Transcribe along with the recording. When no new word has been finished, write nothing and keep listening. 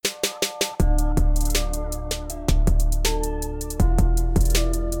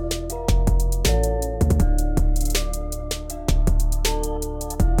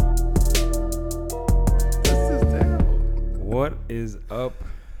is up,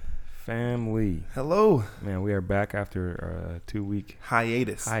 family? Hello. Man, we are back after a 2-week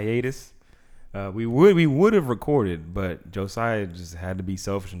Hiatus. We would have recorded, but Josiah just had to be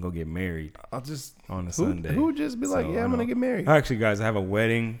selfish and go get married I'll just on a Sunday. Who just be like, So, yeah, I'm gonna get married. Actually, guys, I have a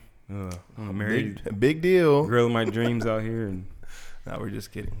wedding. I'm married. Big deal. Girl of my dreams out here, and No, we're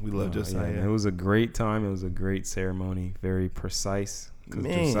just kidding. We love Josiah. Yeah, it was a great time. It was a great ceremony. Very precise. Because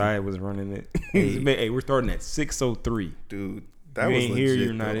Man. Josiah was running it. Hey. We're starting at 6:03. Dude, That that you was ain't legit, here,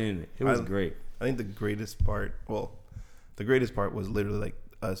 you're not though. in it. It was great. I think the greatest part was literally like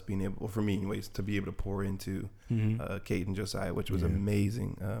us being able, for me anyways, to be able to pour into Kate and Josiah, which was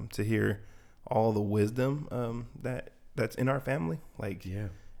amazing. To hear all the wisdom that's in our family. Like, Yeah.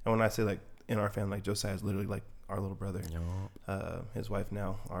 and when I say like in our family, like Josiah is literally like our little brother. His wife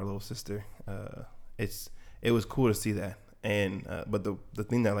now, our little sister. It was cool to see that. And but the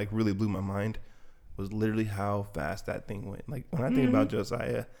thing that like really blew my mind was literally how fast that thing went. Like when I think about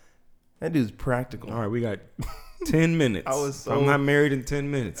Josiah, that dude's practical. All right, we got 10 minutes. I'm not married in 10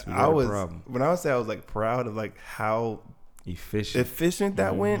 minutes. We got a problem. When I was saying I was like proud of like how Efficient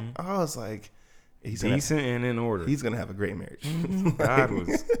that went. I was like, decent and in order. He's gonna have a great marriage. God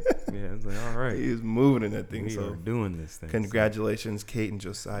was, it's like, all right. He was moving in that thing. We So are doing this thing. congratulations, Kate and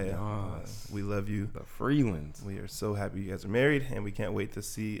Josiah. Yes. We love you. The Freelands. We are so happy you guys are married, and we can't wait to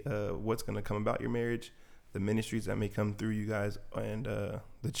see what's going to come about your marriage, the ministries that may come through you guys, and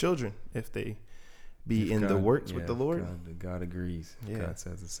the children, if they be in the works with the Lord. God agrees. Yeah. God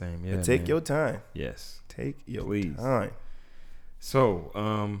says the same. Yeah. But take your time. Yes. Take your Please. time. So,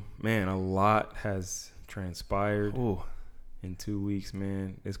 man, a lot has transpired Ooh. in 2 weeks,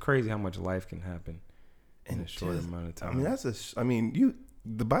 man. It's crazy how much life can happen in a short amount of time. I mean,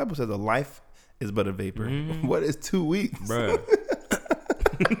 the Bible says a life is but a vapor. What is 2 weeks? Bruh.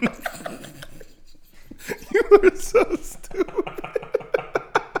 You are so stupid.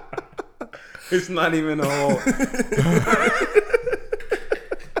 It's not even a whole.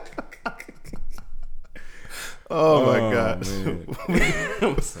 Oh my gosh. Man.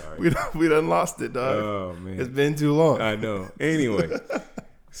 I'm sorry. We done lost it, dog. Oh, man. It's been too long. I know. Anyway.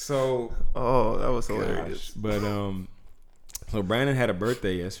 So. Oh, that was hilarious. But, so Brandon had a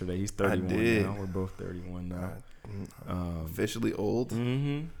birthday yesterday. He's 31 did. now. We're both 31 now. Officially old.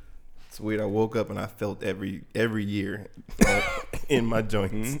 Mm-hmm. It's weird. I woke up and I felt every year in my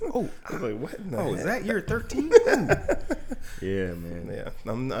joints. Oh, I was like, what? is that year 13? Yeah, man. Yeah,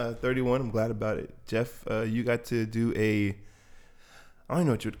 I'm 31. I'm glad about it. Jeff, you got to do I don't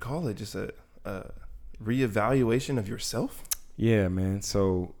know what you would call it, just a reevaluation of yourself. Yeah, man.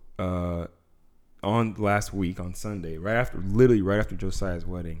 So on last week on Sunday, right after Josiah's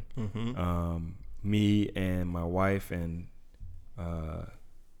wedding, me and my wife and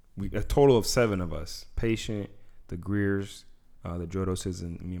a total of 7 of us, Patient, the Greers, the Jodoses,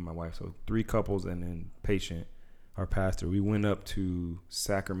 and me and my wife. So 3 couples and then Patient, our pastor. We went up to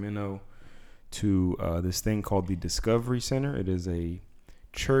Sacramento to this thing called the Discovery Center. It is a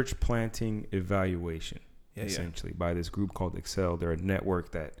church planting evaluation, essentially, by this group called Excel. They're a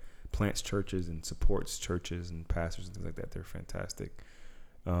network that plants churches and supports churches and pastors and things like that. They're fantastic.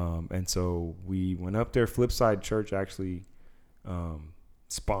 And so we went up there. Flipside Church actually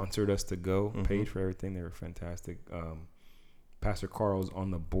sponsored us to go, paid for everything. They were fantastic. Pastor Carl's on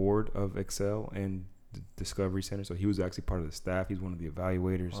the board of Excel and the Discovery Center, so he was actually part of the staff. He's one of the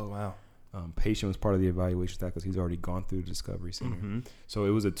evaluators. Oh, wow. Patient was part of the evaluation staff because he's already gone through the Discovery Center. So it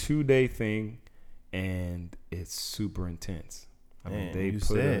was a 2-day thing, and it's super intense. I mean,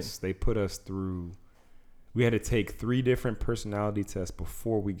 they put us through. We had to take 3 different personality tests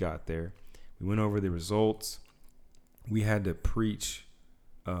before we got there. We went over the results. We had to preach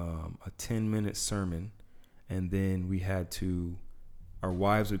a 10-minute sermon, and then our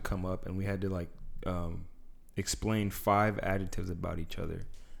wives would come up, and we had to explain 5 adjectives about each other,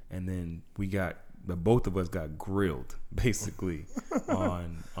 and then both of us got grilled basically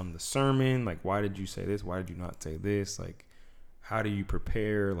on the sermon. Like, why did you say this? Why did you not say this? Like, how do you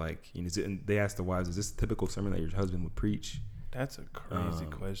prepare? Like, and they asked the wives, is this a typical sermon that your husband would preach? That's a crazy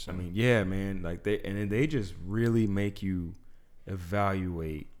question. I mean, yeah, man. Like they just really make you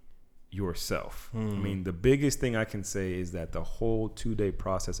evaluate yourself. I mean, the biggest thing I can say is that the whole 2-day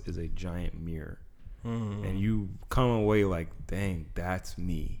process is a giant mirror, and you come away like, dang, that's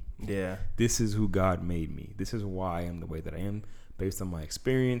me. Yeah, this is who God made me. This is why I am the way that I am, based on my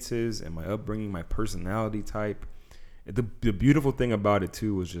experiences and my upbringing, my personality type. The beautiful thing about it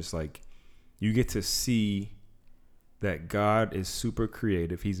too was just like you get to see that God is super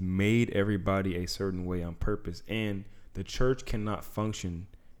creative. He's made everybody a certain way on purpose, and the church cannot function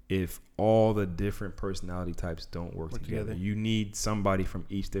if all the different personality types don't work together. You need somebody from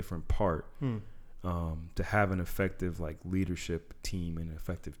each different part to have an effective like leadership team and an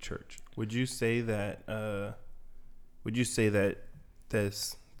effective church. Would you say that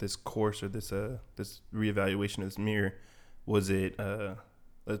this course or this reevaluation of this mirror, was it I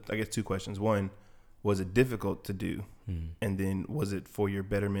guess two questions. One, was it difficult to do? And then was it for your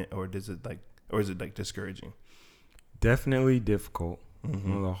betterment, or is it like discouraging? Definitely difficult.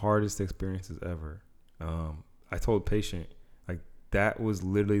 One of the hardest experiences ever. I told patient like that was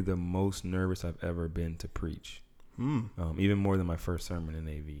literally the most nervous I've ever been to preach. Even more than my first sermon in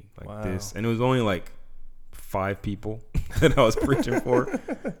AV. Like this, and it was only like 5 people that I was preaching for.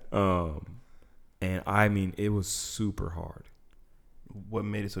 And I mean, it was super hard. What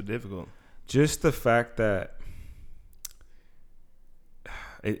made it so difficult? Just the fact that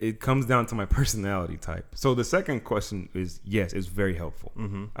it comes down to my personality type. So the second question is, yes, it's very helpful.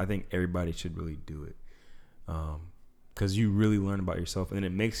 I think everybody should really do it. Because you really learn about yourself, and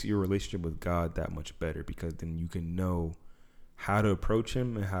it makes your relationship with God that much better, because then you can know how to approach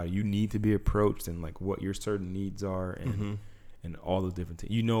him and how you need to be approached, and like what your certain needs are, and and all the different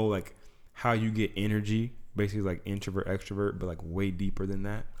things. You know, like how you get energy, basically like introvert, extrovert, but like way deeper than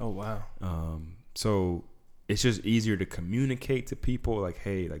that. Oh, wow. So it's just easier to communicate to people like,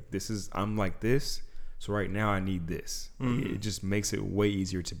 hey, like I'm like this. So right now I need this. It just makes it way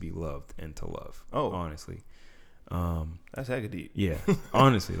easier to be loved and to love. Oh, honestly. That's hecka deep. Yeah.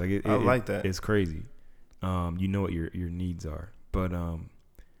 Honestly, like I like that. It's crazy. You know what your needs are, but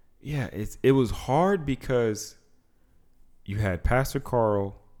yeah, it was hard because you had Pastor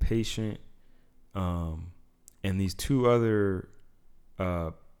Carl, patient, and these 2 other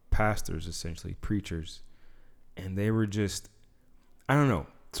pastors, essentially preachers, and they were just, I don't know.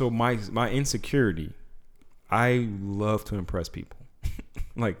 So my insecurity, I love to impress people.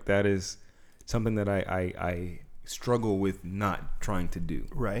 Like that is something that I struggle with not trying to do.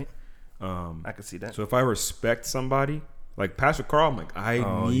 Right. I can see that. So if I respect somebody, like Pastor Carl, I'm like,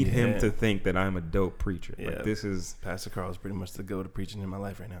 I need him to think that I'm a dope preacher. Yeah. Like this is Pastor Carl is pretty much the go-to preaching in my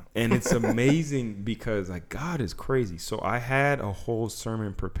life right now. And it's amazing because like God is crazy. So I had a whole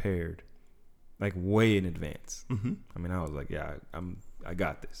sermon prepared, like way in advance. I mean, I was like, yeah, I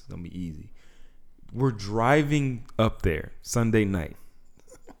got this. It's gonna be easy. We're driving up there Sunday night.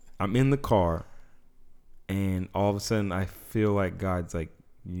 I'm in the car, and all of a sudden I feel like God's like,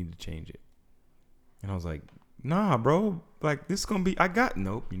 you need to change it. And I was like, nah, bro. Like, this is going to be,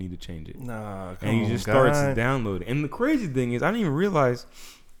 nope, you need to change it. Nah, and he just starts downloading. And the crazy thing is, I didn't even realize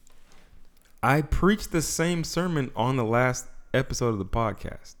I preached the same sermon on the last episode of the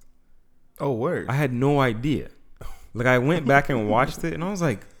podcast. Oh, word. I had no idea. Like, I went back and watched it, and I was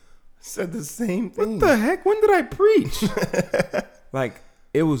like, said the same thing. What the heck? When did I preach? Like,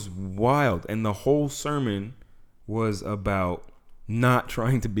 it was wild. And the whole sermon was about not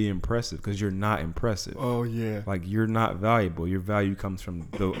trying to be impressive, because you're not impressive. Oh, yeah. Like, you're not valuable. Your value comes from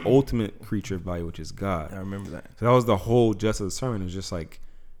the ultimate creature of value, which is God. I remember that. So that was the whole gist of the sermon. It's just like,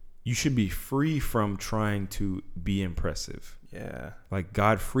 you should be free from trying to be impressive. Yeah. Like,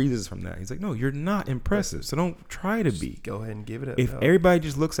 God frees us from that. He's like, no, you're not impressive, so don't try to be. Just go ahead and give it up. If everybody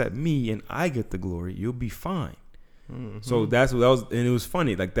just looks at me and I get the glory, you'll be fine. So that's what that was. And it was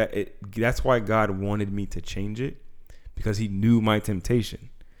funny. Like that's why God wanted me to change it, because he knew my temptation.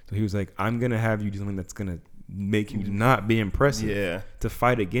 So he was like, I'm going to have you do something that's going to make you not be impressive. Yeah. To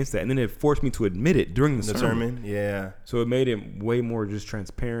fight against that. And then it forced me to admit it during the sermon. Yeah. So it made it way more just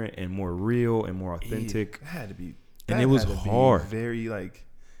transparent and more real and more authentic. It had to be. And it was hard. Very like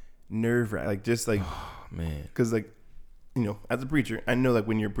nerve-wracking. Like just like, oh, man. Because like, you know, as a preacher, I know like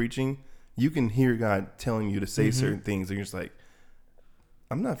when you're preaching, you can hear God telling you to say certain things, and you're just like,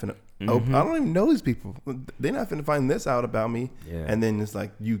 I'm not finna. I don't even know these people. They're not finna find this out about me. Yeah. And then it's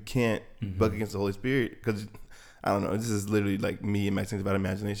like you can't buck against the Holy Spirit, because I don't know. This is literally like me and my things about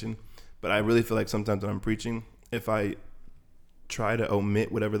imagination. But I really feel like sometimes when I'm preaching, if I try to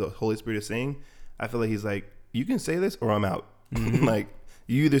omit whatever the Holy Spirit is saying, I feel like he's like, you can say this or I'm out. Like,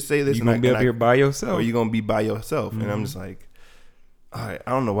 you either say this you're going to be up here by yourself, or you're going to be by yourself. And I'm just like, all right,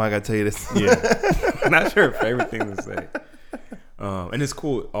 I don't know why I got to tell you this. Yeah. Not your favorite thing to say. And it's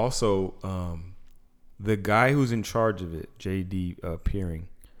cool. Also, the guy who's in charge of it, J.D. Peering,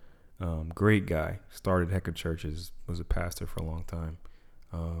 great guy, started Hecka Churches, was a pastor for a long time.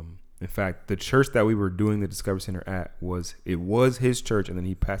 In fact, the church that we were doing the Discovery Center at was his church, and then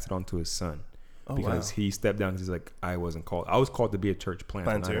he passed it on to his son. Because he stepped down because he's like, I wasn't called. I was called to be a church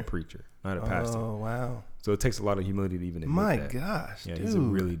planter, not a preacher, not a pastor. Oh, wow. So it takes a lot of humility to even admit that. My gosh, yeah, dude. He's a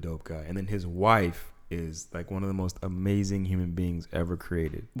really dope guy. And then his wife is like one of the most amazing human beings ever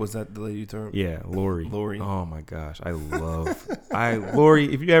created. Was that the lady you told? Yeah, Lori. Lori. Oh my gosh,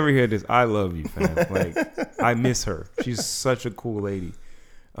 Lori. If you ever hear this, I love you, fam. Like, I miss her. She's such a cool lady.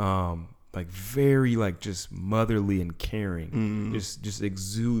 Like very like just motherly and caring. Just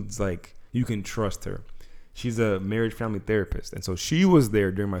exudes like you can trust her. She's a marriage family therapist, and so she was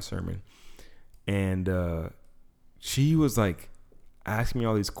there during my sermon, and she was like asking me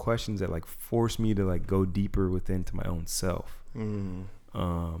all these questions that like forced me to like go deeper within to my own self. And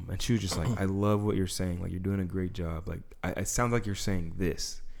she was just like, I love what you're saying. Like, you're doing a great job. Like, it sounds like you're saying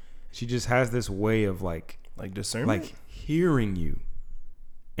this. She just has this way of like discernment, like hearing you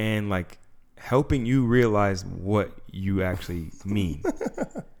and like helping you realize what you actually mean.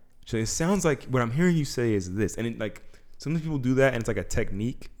 So it sounds like what I'm hearing you say is this. And it, like, sometimes people do that and it's like a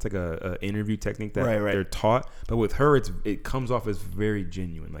technique. It's like a interview technique that they're taught. But with her, it comes off as very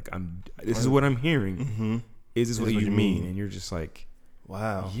genuine. Like, this is what I'm hearing. Is this what you mean? And you're just like,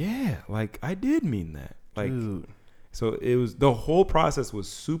 wow. Yeah, like I did mean that. Like, dude. So it was, the whole process was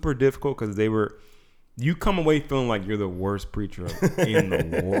super difficult because you come away feeling like you're the worst preacher in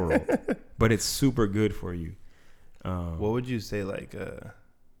the world, but it's super good for you. What would you say, like,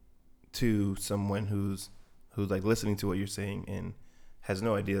 to someone who's like listening to what you're saying and has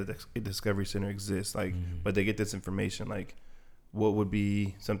no idea that a Discovery Center exists, like, but they get this information, like, what would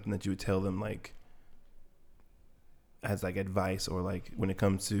be something that you would tell them, like, as like advice, or like when it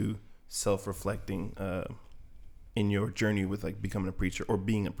comes to self-reflecting in your journey with like becoming a preacher or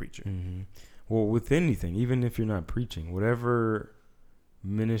being a preacher? Well, with anything, even if you're not preaching, whatever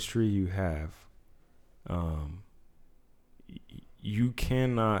ministry you have, you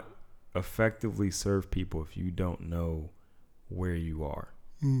cannot effectively serve people if you don't know where you are.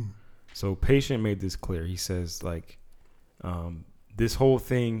 So Patient made this clear. He says, like, this whole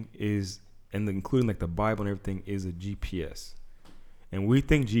thing is, and including like the Bible and everything, is a GPS. And we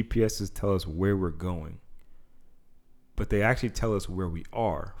think GPSs tell us where we're going, but they actually tell us where we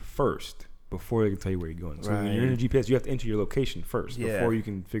are first before they can tell you where you're going. So when you're in a GPS, you have to enter your location first before you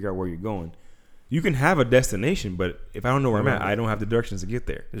can figure out where you're going. You can have a destination, but if I don't know where I'm at, I don't have the directions to get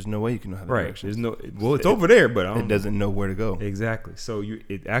there. There's no way you can know how to directions. It's over there, but it doesn't know where to go. Exactly. So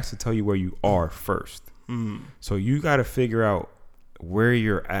it actually tell you where you are first. So you got to figure out where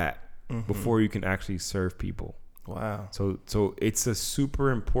you're at before you can actually serve people. Wow. So it's a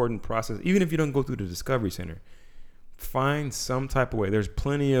super important process. Even if you don't go through the Discovery Center, find some type of way. There's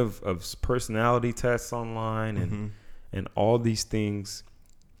plenty of personality tests online and all these things.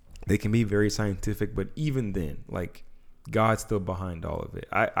 They can be very scientific, but even then, like, God's still behind all of it.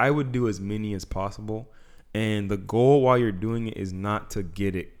 I would do as many as possible. And the goal while you're doing it is not to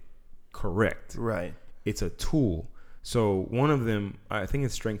get it correct. Right. It's a tool. So one of them, I think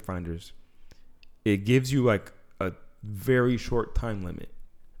it's Strength Finders. It gives you like a very short time limit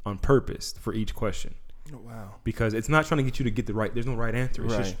on purpose for each question. Oh, wow. Because it's not trying to get you to get the right, there's no right answer.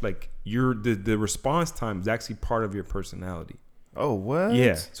 It's just like the response time is actually part of your personality. Oh, what?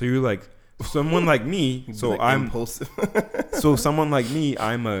 Yeah. So you're like someone like me. So like I'm impulsive. So someone like me,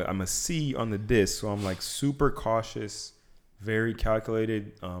 I'm a C on the disc. So I'm like super cautious, very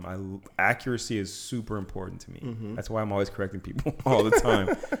calculated. Accuracy is super important to me. That's why I'm always correcting people all the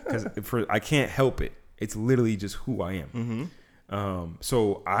time, because I can't help it. It's literally just who I am.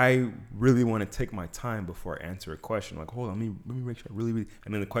 So I really want to take my time before I answer a question. Like, hold on, let me make sure I really,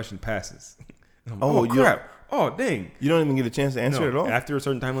 and then the question passes. Oh crap! Oh dang! You don't even get a chance to answer it at all. After a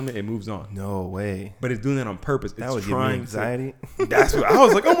certain time limit, it moves on. No way! But it's doing that on purpose. That would give me anxiety. That's what I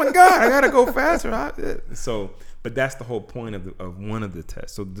was like. Oh my god! I gotta go faster. But that's the whole point of one of the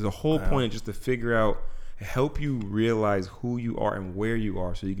tests. So the whole point is just to figure out, help you realize who you are and where you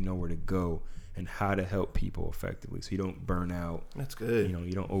are, so you can know where to go and how to help people effectively, so you don't burn out. That's good.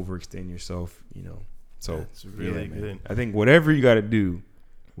 You don't overextend yourself. So that's really good. I think whatever you got to do,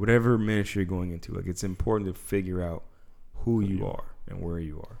 whatever ministry you're going into, like, it's important to figure out who you are and where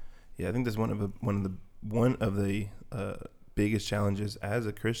you are. Yeah, I think that's one of the biggest challenges as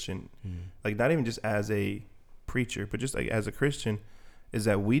a Christian, like not even just as a preacher, but just like as a Christian, is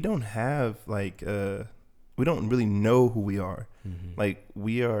that we don't have like we don't really know who we are. Like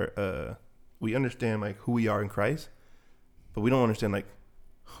we understand like who we are in Christ, but we don't understand like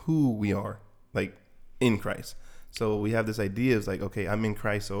who we are like in Christ. So we have this idea of like, okay, I'm in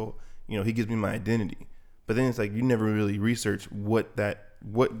Christ, so he gives me my identity. But then it's like you never really research what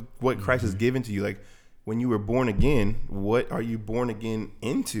Christ has given to you. Like when you were born again, what are you born again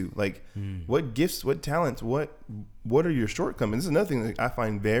into? Like what gifts, what talents, what are your shortcomings? This is another thing that I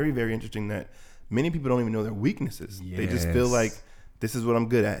find very, very interesting, that many people don't even know their weaknesses. Yes. They just feel like this is what I'm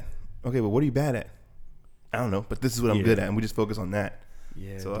good at. Okay, but what are you bad at? I don't know, but this is what I'm good at, and we just focus on that.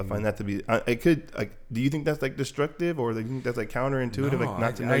 Yeah. So dude. I find that to be. It could like. Do you think that's like destructive, or do you think that's like counterintuitive, like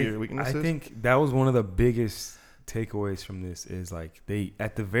not to know your weaknesses? I think that was one of the biggest takeaways from this is like they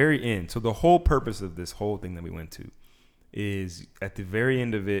at the very end. So the whole purpose of this whole thing that we went to is at the very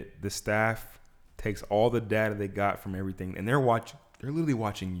end of it, the staff takes all the data they got from everything, and they're literally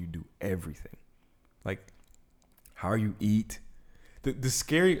watching you do everything, like how you eat. The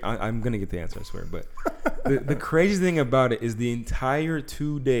scary, I'm going to get the answer, I swear. But the crazy thing about it is the entire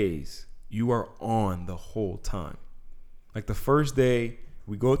 2 days, you are on the whole time. Like the first day,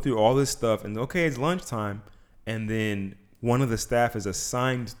 we go through all this stuff and okay, it's lunchtime. And then one of the staff is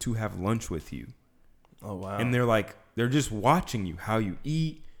assigned to have lunch with you. Oh, wow. And they're just watching you, how you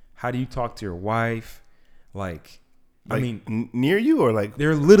eat. How do you talk to your wife? I mean, near you or like?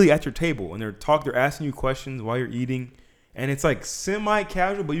 They're literally at your table and they're asking you questions while you're eating. And it's like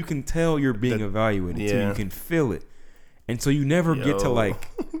semi-casual, but you can tell you're being evaluated. Yeah. So you can feel it. And so you never get to like,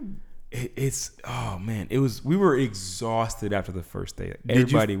 oh man, we were exhausted after the first day.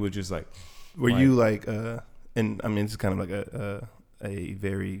 Everybody was just like. Were you like, and I mean, this is kind of like a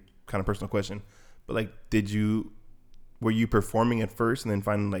very kind of personal question, but like, were you performing at first and then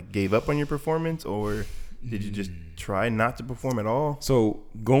finally like gave up on your performance, or did you just try not to perform at all? So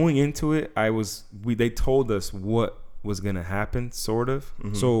going into it, they told us what was gonna happen, sort of.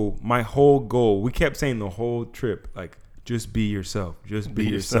 Mm-hmm. So my whole goal, we kept saying the whole trip, like, just be yourself, be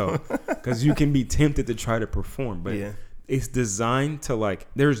yourself, because you can be tempted to try to perform, but it's designed to like.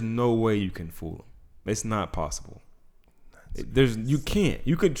 There's no way you can fool them. It's not possible. You can't.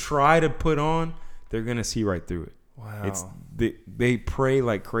 You could try to put on. They're gonna see right through it. Wow. They pray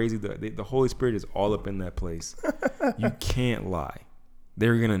like crazy. The Holy Spirit is all up in that place. You can't lie.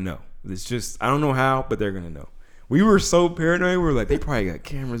 They're gonna know. It's just I don't know how, but they're gonna know. We were so paranoid. We were like, they probably got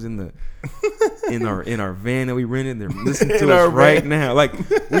cameras in our van that we rented. They're listening to us right now. Like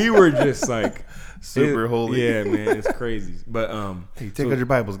we were just like super holy. Yeah, man, it's crazy. But hey, take out your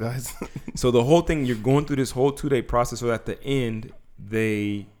Bibles, guys. So the whole thing, you're going through this whole 2-day process. So at the end,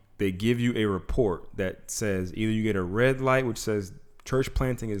 they give you a report that says either you get a red light, which says church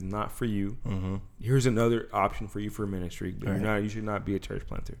planting is not for you. Mm-hmm. Here's another option for you for ministry, but you should not be a church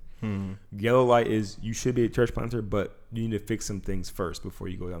planter. Mm-hmm. Yellow light is you should be a church planter, but you need to fix some things first before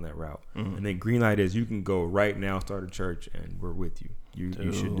you go down that route. Mm-hmm. And then green light is you can go right now, start a church, and we're with you.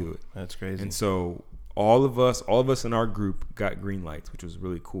 You should do it. That's crazy. And so all of us in our group got green lights, which was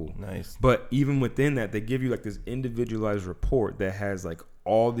really cool. Nice. But even within that, they give you like this individualized report that has like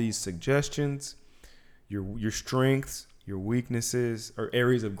all these suggestions, your strengths, your weaknesses, or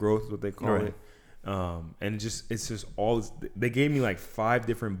areas of growth is what they call it. And it's just all this, they gave me like 5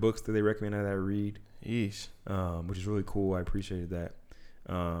 different books that they recommended that I read. Yeesh. Which is really cool. I appreciated that.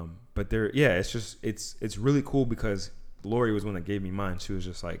 But it's really cool because Lori was one that gave me mine. She was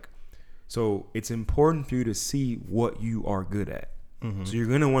just like, so it's important for you to see what you are good at. Mm-hmm. So you're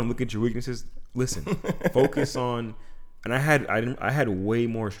going to want to look at your weaknesses. Listen, focus on, and I had way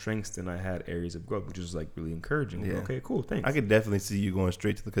more strengths than I had areas of growth, which was like really encouraging. Yeah. Okay, cool. Thanks. I could definitely see you going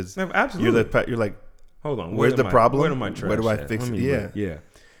straight to because absolutely. You're like, hold on. Where's the problem? Where am I trash Where do I fix it? Yeah.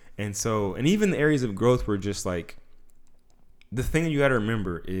 And so, and even the areas of growth were just like, the thing that you got to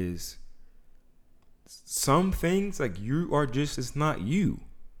remember is some things like it's not you.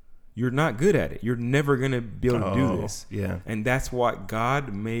 You're not good at it. You're never going to be able to do this. Yeah. And that's why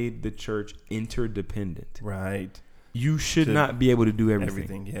God made the church interdependent. Right. You should not be able to do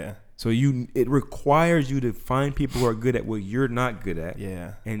everything. Yeah. So it requires you to find people who are good at what you're not good at.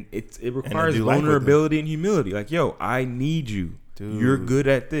 Yeah. And it requires vulnerability and humility. Like, yo, I need you. Dude. You're good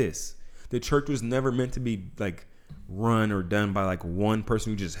at this. The church was never meant to be like run or done by like one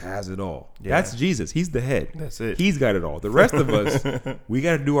person who just has it all. Yeah. That's Jesus. He's the head. That's it. He's got it all. The rest of us, we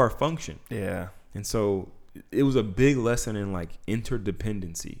got to do our function. Yeah. And so it was a big lesson in like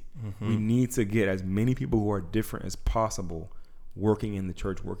interdependency. Mm-hmm. We need to get as many people who are different as possible working in the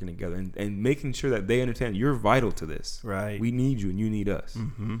church, working together, and making sure that they understand you're vital to this. Right. We need you and you need us.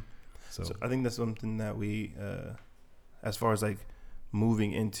 Mm-hmm. So I think that's something that we, as far as like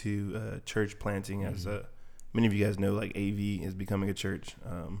moving into church planting, as many of you guys know, like AV is becoming a church.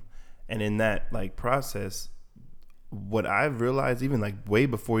 And in that like process, what I've realized, even like way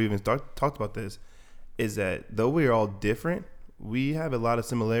before we even talked about this, is that though we're all different, we have a lot of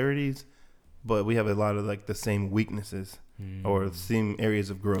similarities, but we have a lot of like the same weaknesses or the same areas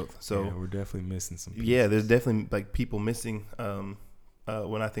of growth. So yeah, we're definitely missing some pieces. Yeah, there's definitely like people missing.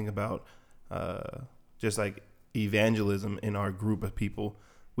 When I think about just like evangelism in our group of people,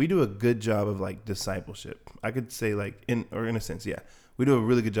 we do a good job of like discipleship. I could say like in a sense, yeah, we do a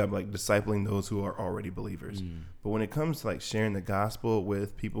really good job like discipling those who are already believers. But when it comes to like sharing the gospel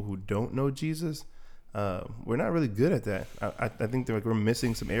with people who don't know Jesus, we're not really good at that. I think that like we're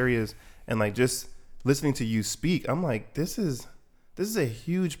missing some areas, and like just listening to you speak, I'm like, this is a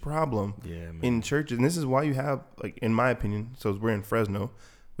huge problem in churches. And this is why you have, like, in my opinion, so we're in Fresno,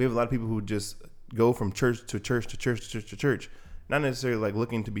 we have a lot of people who just go from church to church to church to church to church, not necessarily like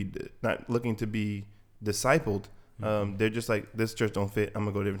looking to be discipled. They're just like, this church don't fit, I'm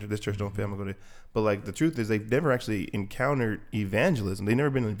gonna go different. This church don't fit, I'm gonna go to. But like the truth is, they've never actually encountered evangelism. They've never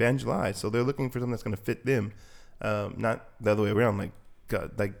been evangelized, so they're looking for something that's gonna fit them, not the other way around. Like,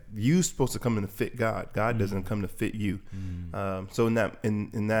 God, like you're supposed to come in to fit God. God doesn't come to fit you. So in that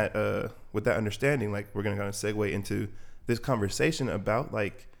with that understanding, like we're gonna kind of segue into this conversation about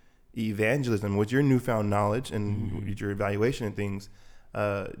like evangelism with your newfound knowledge and your evaluation and things.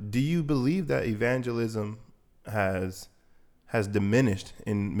 Do you believe that evangelism has diminished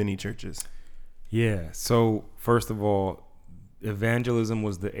in many churches? Yeah. So first of all, evangelism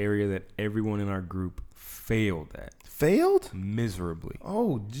was the area that everyone in our group failed at. Failed? Miserably.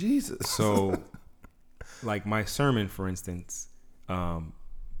 Oh, Jesus. So like my sermon, for instance,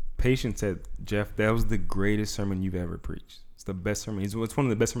 Patient said, Jeff, that was the greatest sermon you've ever preached. It's the best sermon. It's one of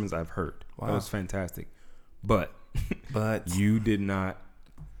the best sermons I've heard. Wow. That was fantastic. But you did not.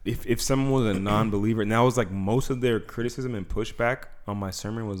 If someone was a non-believer, and that was like most of their criticism and pushback on my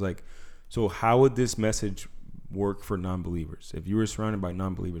sermon was like, so how would this message work for non-believers? If you were surrounded by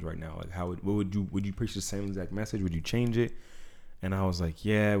non-believers right now, like would you preach the same exact message? Would you change it? And I was like,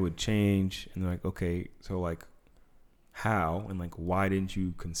 yeah, it would change. And they're like, okay, so like how? And like, why didn't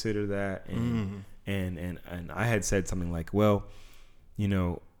you consider that? And I had said something like, well, you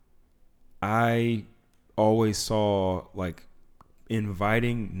know, I always saw like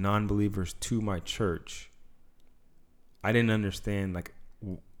inviting non-believers to my church. I didn't understand, like,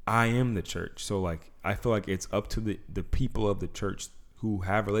 I am the church. So like, I feel like it's up to the people of the church who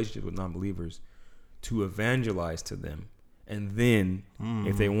have relationships with non-believers to evangelize to them. And then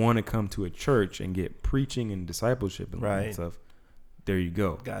if they want to come to a church and get preaching and discipleship and stuff, there you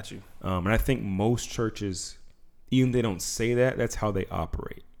go. Got you. And I think most churches, even if they don't say that, that's how they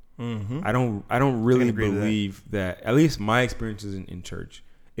operate. I don't really believe that, at least my experiences in church,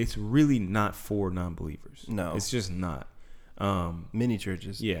 it's really not for non-believers. No. It's just not. Many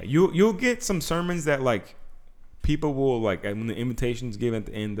churches. Yeah. You'll get some sermons that like people will like, when the invitation's given at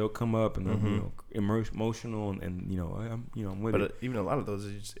the end, they'll come up and they'll be, you know, emotional and I'm with it. Even a lot of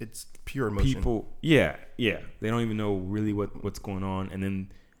those, it's pure emotion. People, yeah, they don't even know really what's going on,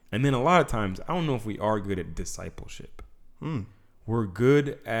 and then a lot of times, I don't know if we are good at discipleship. We're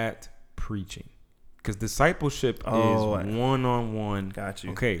good at preaching, because discipleship is one-on-one. Got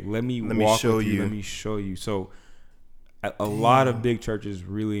you. Okay, let me show you. Let me show you. So a lot of big churches,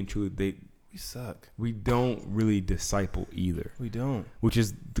 really and truly, we suck. We don't really disciple either. We don't. Which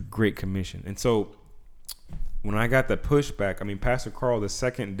is the Great Commission. And so when I got the pushback, I mean, Pastor Carl, the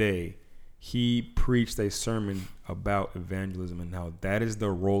second day, he preached a sermon about evangelism and how that is the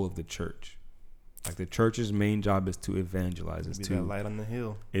role of the church. Like the church's main job is to evangelize. Is to that light on the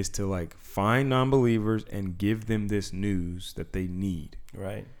hill. Is to like find non-believers and give them this news that they need.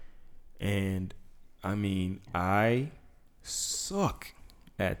 Right. And I mean, I suck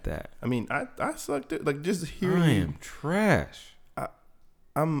at that. I mean, I sucked it. Like just hearing. I am trash.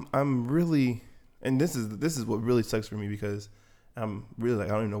 I'm really, and this is what really sucks for me, because I'm really like,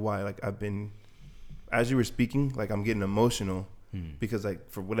 I don't even know why. Like I've been, as you were speaking, like I'm getting emotional because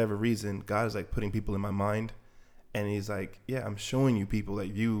like for whatever reason, God is like putting people in my mind, and He's like, yeah, I'm showing you people that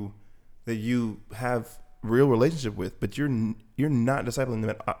you have real relationship with, but you're not discipling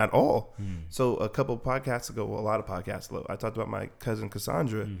them at all. So a couple of podcasts ago, well, a lot of podcasts ago, I talked about my cousin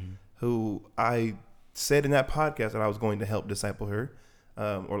Cassandra, who I said in that podcast that I was going to help disciple her,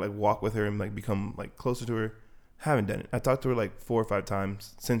 or like walk with her and like become like closer to her. Haven't done it. I talked to her like 4 or 5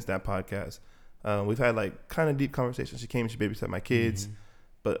 times since that podcast. We've had like kind of deep conversations. She came and she babysat my kids,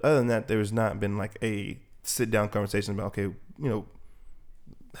 but other than that, there's not been like a sit down conversation about, okay, you know,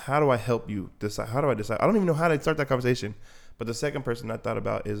 how do I help you decide? How do I decide? I don't even know how to start that conversation. But the second person I thought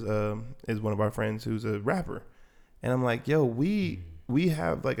about is one of our friends who's a rapper, and I'm like, yo, we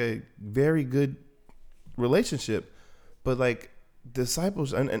have like a very good relationship, but like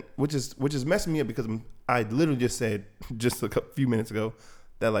disciples, and which is messing me up, because I literally just said just a few minutes ago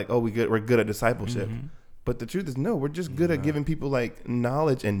that like, oh, we're good at discipleship. But the truth is, no, we're just good at giving people like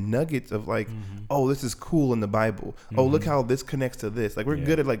knowledge and nuggets of like, oh, this is cool in the Bible. Oh, look how this connects to this. Like we're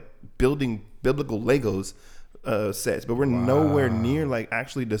good at like building biblical Legos sets, but we're nowhere near like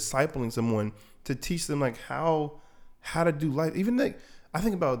actually discipling someone to teach them like how how to do life. Even like I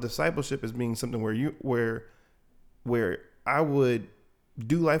think about discipleship as being something where I would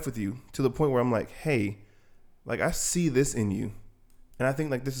do life with you to the point where I'm like, hey, like I see this in you, and I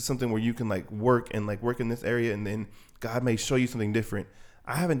think like this is something where you can like work in this area, and then God may show you something different.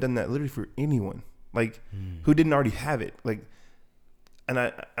 I haven't done that literally for anyone like who didn't already have it. Like, and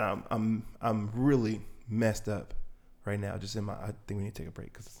I'm really messed up right now. Just I think we need to take a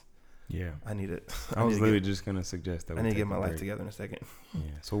break because I need it. I was literally just gonna suggest that I need to get my life together in a second. Yeah,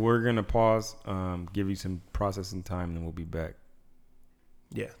 so we're gonna pause, give you some processing time, and then we'll be back.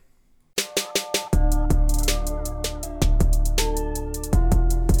 Yeah.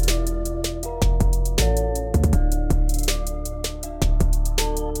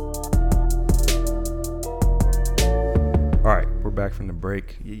 All right, we're back from the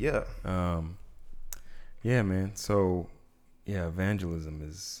break. Yeah. Yeah, man. So, yeah, evangelism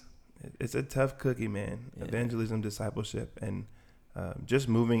is... It's a tough cookie, man. Yeah. Evangelism, discipleship, and just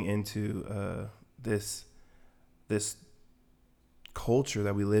moving into this culture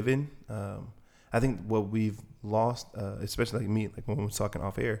that we live in. I think what we've lost, especially like me, like when we were talking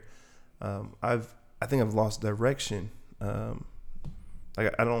off air, I think I've lost direction.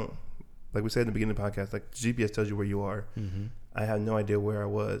 Like I don't, like we said in the beginning of the podcast, like GPS tells you where you are. Mm-hmm. I have no idea where I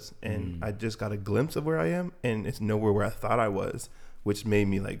was, and I just got a glimpse of where I am, and it's nowhere where I thought I was, which made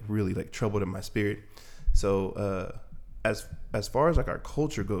me like really like troubled in my spirit. So as far as like our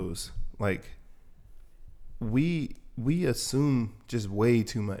culture goes, like we assume just way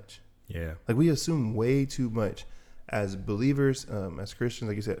too much. Yeah. Like we assume way too much as believers, as Christians.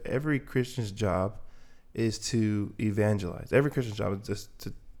 Like you said, every Christian's job is to evangelize. Every Christian's job is just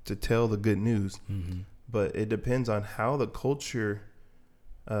to tell the good news. Mm-hmm. But it depends on how the culture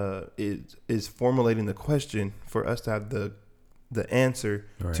is formulating the question for us to have the answer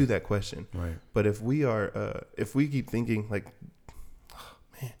to that question. Right. But if we are, if we keep thinking like, oh,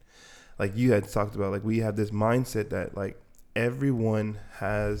 man, like you had talked about, like we have this mindset that like everyone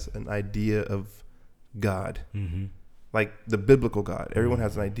has an idea of God, like the biblical God. Everyone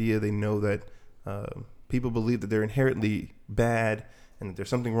has an idea. They know that people believe that they're inherently bad and that there's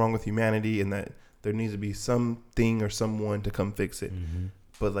something wrong with humanity and that there needs to be something or someone to come fix it.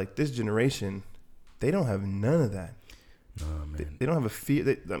 But like this generation, they don't have none of that. Oh, man. They don't have a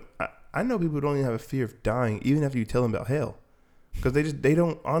fear. I know people who don't even have a fear of dying, even after you tell them about hell, because they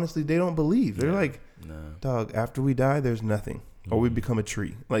don't believe. They're like, dog, after we die, there's nothing, or we become a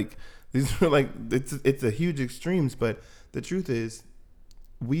tree. Like these are like it's a huge extremes, but the truth is,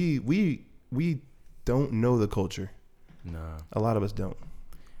 we don't know the culture. Nah, a lot of us don't.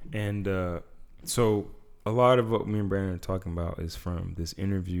 And so a lot of what me and Brandon are talking about is from this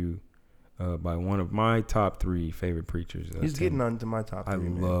interview by one of my top 3 favorite preachers. He's getting onto my top 3. I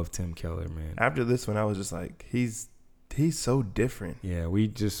love Tim Keller, man. After this one, I was just like, he's so different. Yeah, we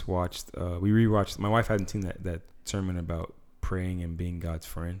just watched. We rewatched. My wife hadn't seen that sermon about praying and being God's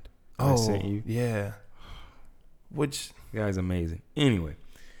friend. I sent you. Yeah. Which the guy's amazing. Anyway,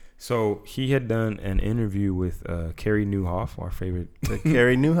 so he had done an interview with Carey Nieuwhof, our favorite. The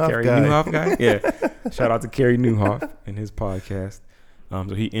Carey Nieuwhof Carey guy. Nieuwhof guy. Yeah. Shout out to Carey Nieuwhof and his podcast.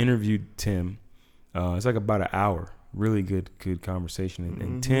 So he interviewed Tim. It's like about an hour. Really good conversation.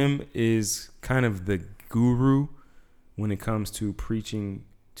 And Tim is kind of the guru when it comes to preaching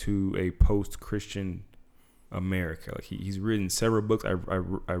to a post-Christian America. Like he's written several books. I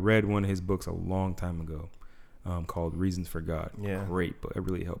read one of his books a long time ago called Reasons for God. Yeah. Great book. It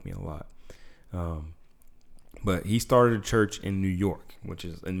really helped me a lot. But he started a church in New York, which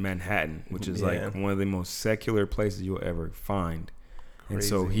is in Manhattan, which is like one of the most secular places you'll ever find. Crazy. And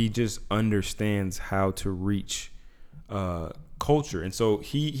so he just understands how to reach culture. And so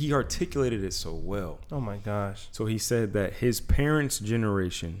he articulated it so well. Oh my gosh. So he said that his parents'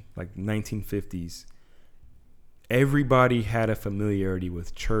 generation, like 1950s, everybody had a familiarity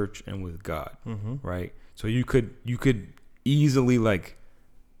with church and with God, right? So you could easily like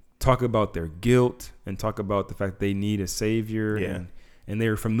talk about their guilt and talk about the fact they need a savior, and they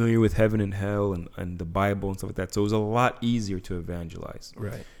were familiar with heaven and hell and the Bible and stuff like that. So it was a lot easier to evangelize.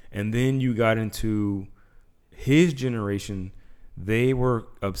 Right. And then you got into his generation, they were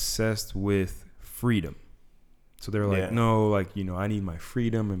obsessed with freedom. So they're like, no, like, you know, I need my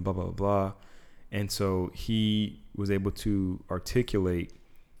freedom and blah, blah, blah. And so he was able to articulate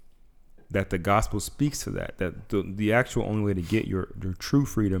that the gospel speaks to that the actual only way to get your true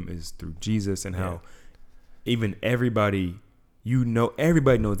freedom is through Jesus, and how even everybody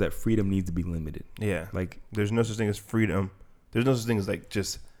knows that freedom needs to be limited. Yeah. Like there's no such thing as freedom. There's no such thing as like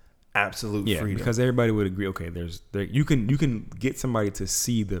just absolute freedom. Because everybody would agree, okay, you can get somebody to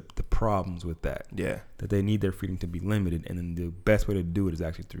see the problems with that. Yeah. That they need their freedom to be limited, and then the best way to do it is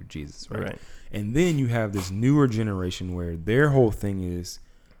actually through Jesus, right? Right. And then you have this newer generation where their whole thing is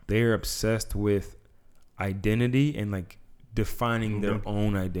they're obsessed with identity and like defining their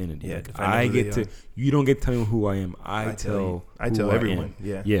own identity. Yeah, like, I get to. You don't get to tell me who I am. I tell everyone.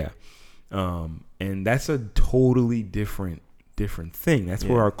 Yeah. Yeah. And that's a totally different thing. That's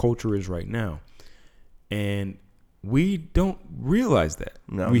where our culture is right now. And we don't realize that.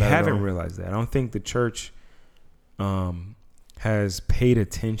 No, we haven't realized that. I don't think the church has paid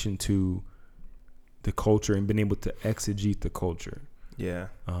attention to the culture and been able to exegete the culture. Yeah.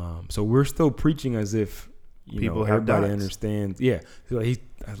 So we're still preaching as if people everybody understands. Yeah. I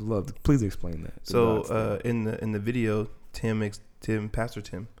love. Please explain that. So in the video, Pastor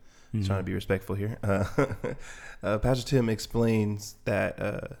Tim, trying to be respectful here. Pastor Tim explains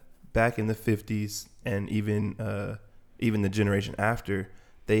that back in the 50s and even the generation after,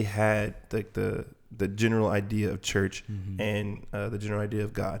 they had like the general idea of church and the general idea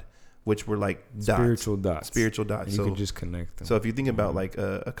of God, which were like spiritual dots. And you could just connect them. So if you think about like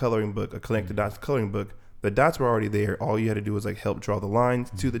a coloring book, a connected dots coloring book, the dots were already there. All you had to do was like help draw the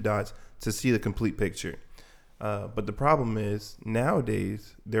lines to the dots to see the complete picture. But the problem is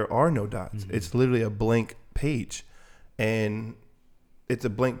nowadays there are no dots. It's literally a blank page, and it's a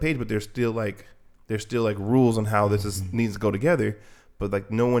blank page, but there's still like rules on how this needs to go together. But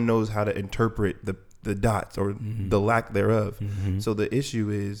like no one knows how to interpret the dots or the lack thereof. So the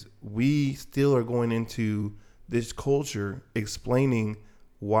issue is we still are going into this culture explaining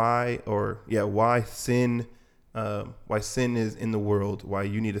why sin is in the world, why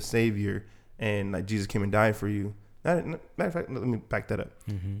you need a savior, and like Jesus came and died for you. Matter of fact, let me back that up.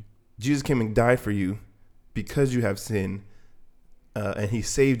 Jesus came and died for you because you have sin, and he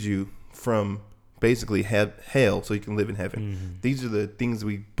saved you from basically hell so you can live in heaven. These are the things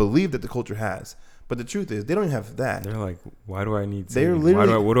we believe that the culture has. But the truth is, they don't even have that. They're like, why do I need?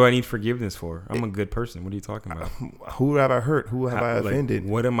 What do I need forgiveness for? I'm a good person. What are you talking about? Who have I hurt? Who have I offended?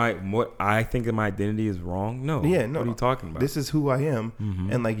 What I think of my identity is wrong? No. Yeah, no. What are you talking about? This is who I am,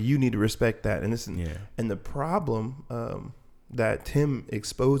 and like you need to respect that. And and the problem that Tim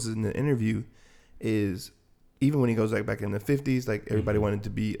exposes in the interview is even when he goes back in the 50s, like everybody wanted to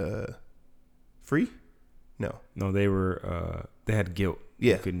be free. No, they were. They had guilt.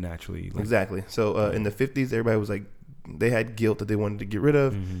 Yeah, could naturally exactly. So in the 50s, everybody was like, they had guilt that they wanted to get rid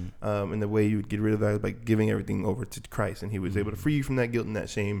of, and the way you would get rid of that is by giving everything over to Christ, and he was able to free you from that guilt and that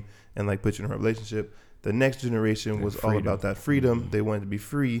shame, and like put you in a relationship. The next generation was all about that freedom. They wanted to be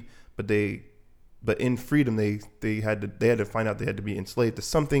free, but in freedom they had to find out they had to be enslaved to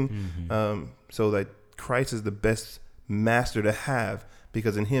something, so that Christ is the best master to have.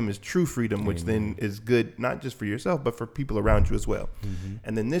 Because in him is true freedom, which then is good, not just for yourself, but for people around you as well.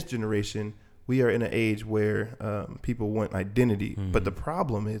 And then this generation, we are in an age where people want identity. But the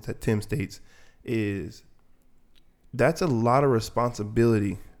problem is that Tim states is that's a lot of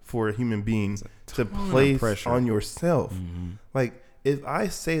responsibility for a human being to place on yourself. Like if I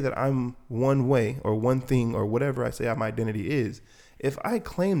say that I'm one way or one thing or whatever I say my identity is, if I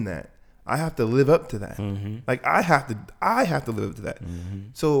claim that, I have to live up to that. Like I have to live up to that.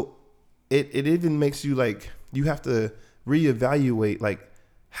 So it even makes you like, you have to reevaluate like,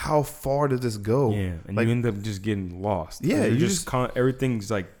 how far does this go? Yeah. And like, you end up just getting lost. Yeah. You just everything's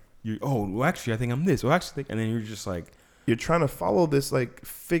like, actually I think I'm this. Well, actually, and then you're just like, you're trying to follow this like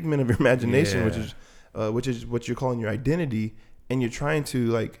figment of your imagination, which is what you're calling your identity. And you're trying to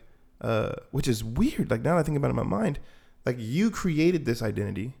like, which is weird. Like now that I think about it in my mind, like you created this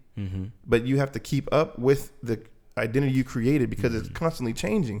identity. But you have to keep up with the identity you created because it's constantly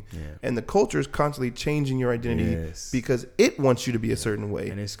changing, and the culture is constantly changing your identity because it wants you to be a certain way.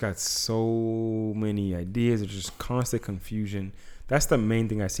 And it's got so many ideas. It's just constant confusion. That's the main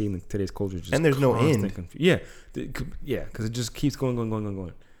thing I see in today's culture. Just and there's no end. Because it just keeps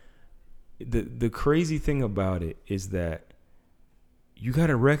going. The crazy thing about it is that you got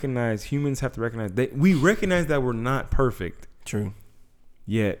to recognize, humans have to recognize that we recognize that we're not perfect. True.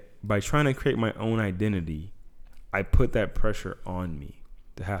 Yet, by trying to create my own identity, I put that pressure on me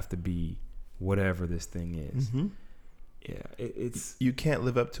to have to be whatever this thing is. Yeah, it's you can't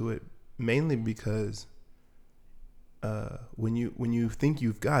live up to it mainly because when you think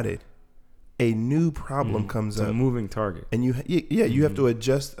you've got it, a new problem comes up. It's a moving target, and you have to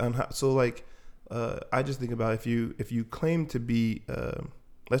adjust on how. So like, I just think about if you claim to be,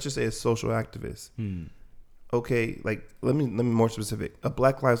 let's just say a social activist. Okay, like let me be more specific. A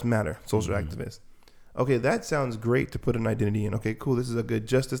Black Lives Matter social activist. Okay, that sounds great to put an identity in. Okay, cool. This is a good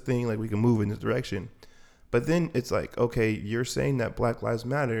justice thing. Like we can move in this direction. But then it's like, okay, you're saying that Black Lives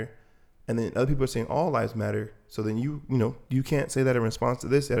Matter, and then other people are saying all lives matter. So then you can't say that in response to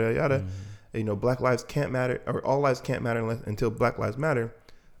this, yada yada. Black lives can't matter, or all lives can't matter until Black lives matter.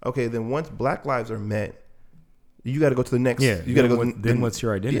 Okay, then once Black lives are met, you got to go to the next. Yeah, you got to go. Then what's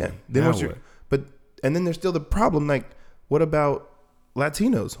your identity? Yeah. Then what's your? But and then there's still the problem. Like, what about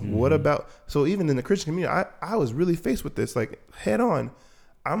Latinos? What about? So even in the Christian community, I was really faced with this, like, head on.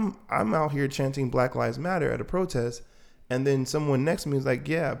 I'm out here chanting Black Lives Matter at a protest, and then someone next to me is like,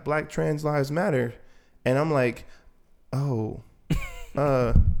 yeah, Black trans lives matter, and I'm like, oh,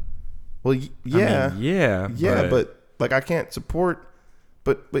 well, yeah, I mean, yeah, but like, I can't support,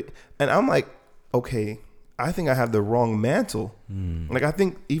 but, and I'm like, okay, I think I have the wrong mantle. Like, I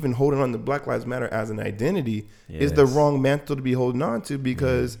think even holding on to Black Lives Matter as an identity is the wrong mantle to be holding on to,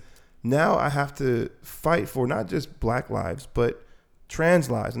 because now I have to fight for not just Black lives, but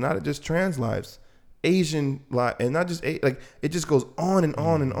trans lives, not just trans lives, Asian lives, and not just like, it just goes on and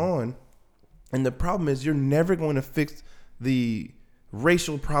on and on. And the problem is, you're never going to fix the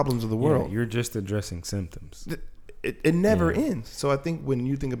racial problems of the world. You're just addressing symptoms. It never ends. So I think when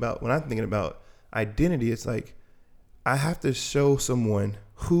I'm thinking about identity, it's like, I have to show someone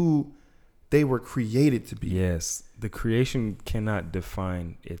who they were created to be. Yes, the creation cannot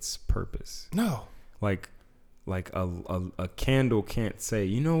define its purpose. No, like a candle can't say,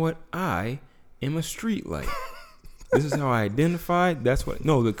 you know what, I am a street light. This is how I identify. That's what.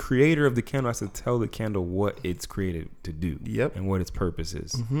 No, the creator of the candle has to tell the candle what it's created to do. Yep. And what its purpose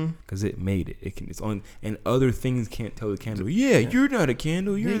is, because it made it. It's on, and other things can't tell the candle. Yeah, you're not a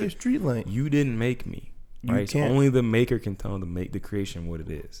candle. You're a street light. You didn't make me. Right. So only the maker can tell the creation what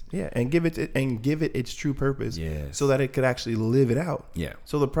it is. Yeah, and give it its true purpose. Yeah. So that it could actually live it out. Yeah.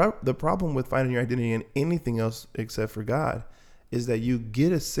 So the problem with finding your identity in anything else except for God is that you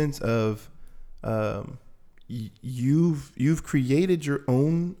get a sense of you've created your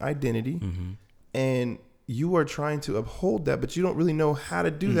own identity, and you are trying to uphold that, but you don't really know how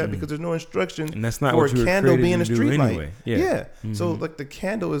to do that because there's no instruction. And that's not for what you a candle being a to street light. Anyway. Yeah. So like the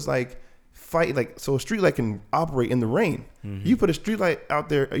candle is like fight, like, so a street light can operate in the rain. You put a street light out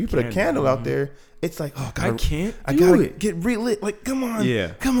there, you put a candle out there, it's like, oh God, I gotta get relit. Like, come on,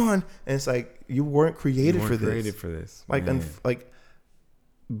 come on. And it's like, you weren't created for this. Like, like,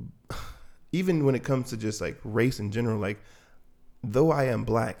 even when it comes to just like race in general, like, though I am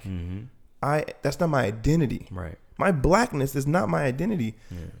Black, that's not my identity. Right. My Blackness is not my identity.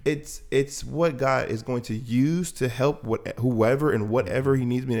 It's what God is going to use to help whoever and whatever He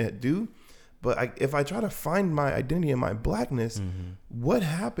needs me to do. But if I try to find my identity in my Blackness, what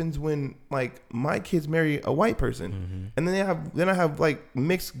happens when, like, my kids marry a white person, and then I have like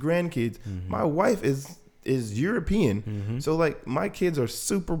mixed grandkids? My wife is European, so like my kids are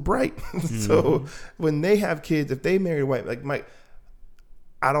super bright. So when they have kids, if they marry white, like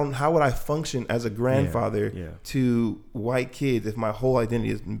how would I function as a grandfather to white kids if my whole identity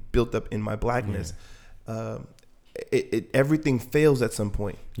is built up in my Blackness? Everything fails at some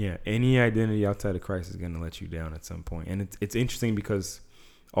point. Yeah, any identity outside of Christ is going to let you down at some point. And it's interesting because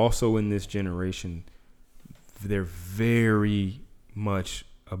also in this generation, they're very much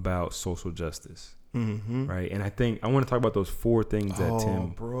about social justice, right? And I think I want to talk about those 4 things that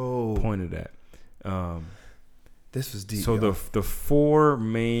Tim pointed at. This was deep. So the 4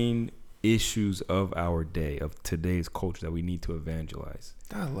 main issues of our day, of today's culture, that we need to evangelize.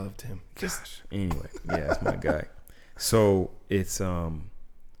 I loved him. Anyway, that's my guy. So it's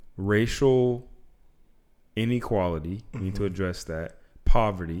racial inequality. We need to address that.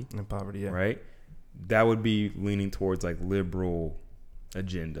 Poverty. Right? That would be leaning towards like liberal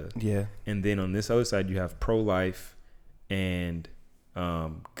agenda. Yeah. And then on this other side, you have pro-life and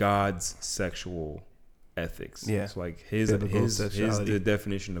God's sexual ethics. Yeah. It's like his the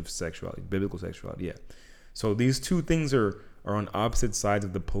definition of sexuality, biblical sexuality. Yeah. So these 2 things are on opposite sides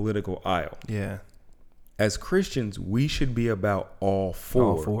of the political aisle. Yeah. As Christians, we should be about all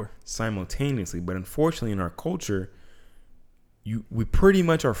four simultaneously. But unfortunately, in our culture, we pretty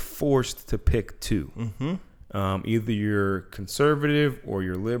much are forced to pick 2. Either you're conservative or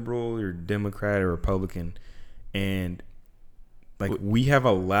you're liberal, you're Democrat or Republican. And like, we have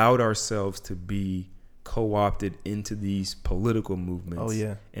allowed ourselves to be co-opted into these political movements. Oh,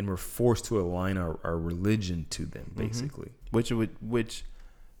 yeah. And we're forced to align our religion to them, basically. Which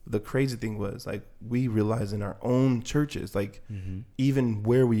the crazy thing was, like, we realized in our own churches, like, even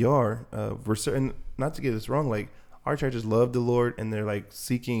where we are, we're certain, not to get this wrong, like, our churches love the Lord and they're like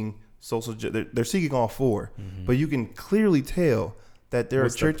seeking they're seeking all 4, but you can clearly tell that there are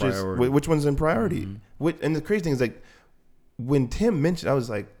churches, which one's in priority. And the crazy thing is, like, when Tim mentioned, I was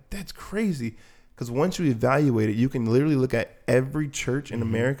like, that's crazy. Because once you evaluate it, you can literally look at every church in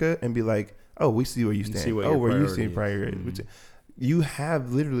America and be like, oh, we see where you stand. Where you see priority. You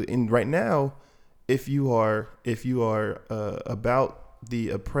have literally, and right now, if you are about the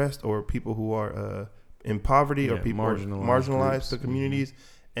oppressed or people who are in poverty or people marginalized the communities,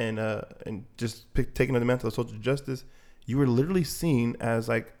 and just taking the mantle of social justice, you were literally seen as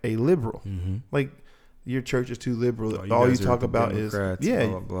like a liberal. Like, your church is too liberal. All you talk about is blah,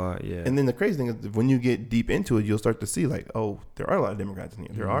 blah, blah. Yeah. And then the crazy thing is, when you get deep into it, you'll start to see like, oh, there are a lot of Democrats in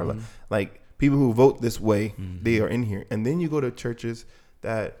here. There are a lot, like people who vote this way. They are in here. And then you go to churches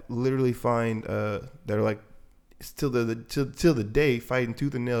that literally find that are like till the day fighting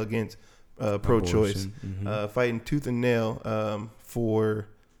tooth and nail against pro-choice, fighting tooth and nail for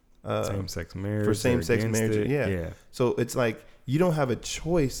same-sex marriage. For same-sex marriage. Yeah. So it's like you don't have a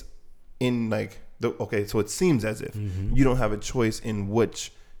choice in like. So it seems as if you don't have a choice in what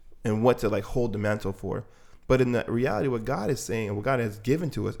to like hold the mantle for. But in the reality, what God is saying and what God has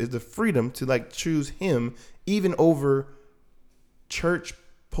given to us is the freedom to like choose him even over church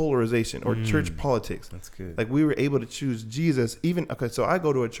polarization or church politics. That's good. Like, we were able to choose Jesus so I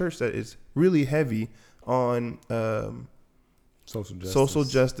go to a church that is really heavy on social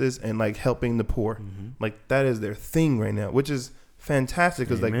justice and like helping the poor. Like, that is their thing right now, which is fantastic,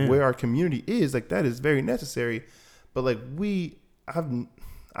 because like where our community is, like, that is very necessary. But like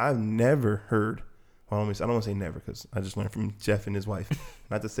I've never heard, well, I don't want to say never, because I just learned from Jeff and his wife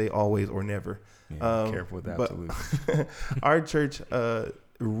not to say always or never. Careful with that. Absolutely. Our church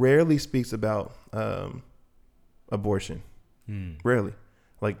rarely speaks about abortion. Rarely,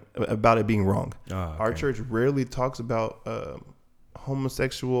 like about it being wrong. Our church rarely talks about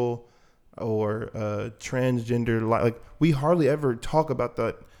homosexual or transgender, like we hardly ever talk about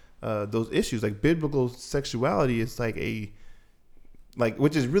those issues. Like, biblical sexuality is like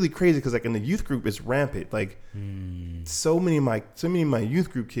which is really crazy, because like in the youth group it's rampant. Like so many of my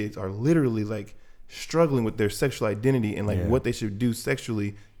youth group kids are literally like struggling with their sexual identity and like what they should do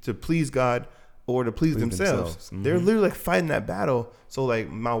sexually to please God or to please themselves. They're literally like fighting that battle. So like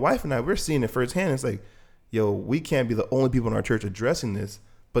my wife and I, we're seeing it firsthand. It's like, yo, we can't be the only people in our church addressing this.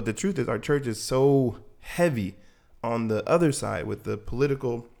 But the truth is, our church is so heavy on the other side with the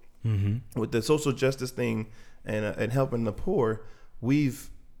political, with the social justice thing, and helping the poor. We've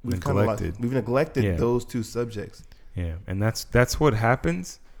neglected those two subjects. Yeah, and that's what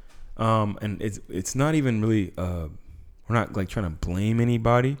happens. And it's not even really we're not like trying to blame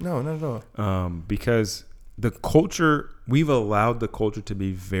anybody. No, not at all. Because the culture, we've allowed the culture to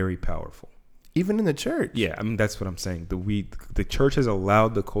be very powerful. Even in the church. Yeah, I mean, that's what I'm saying. The church has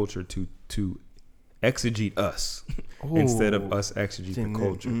allowed the culture to exegete us instead of us exegete the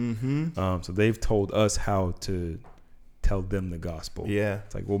culture. So they've told us how to tell them the gospel. Yeah.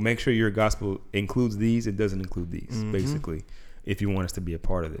 It's like, well, make sure your gospel includes these. It doesn't include these, basically, if you want us to be a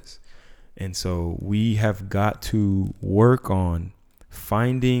part of this. And so we have got to work on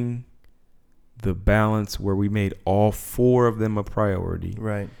finding the balance where we made all four of them a priority.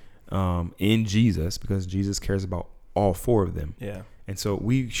 Right. In Jesus, because Jesus cares about all four of them. Yeah. And so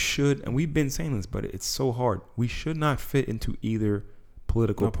we should, and we've been saying this, but it's so hard. We should not fit into either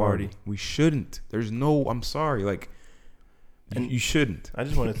political party. We shouldn't. I'm sorry. Like, and you shouldn't. I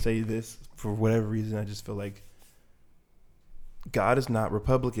just want to say this, for whatever reason, I just feel like God is not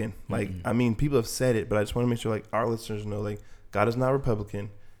Republican. Like, I mean, people have said it, but I just want to make sure like our listeners know, like, God is not Republican.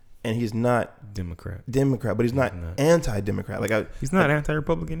 And he's not Democrat, but he's not anti-Democrat. Like, he's not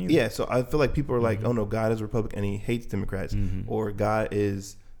anti-Republican either. Yeah, so I feel like people are like, oh no, God is Republican and he hates Democrats, or God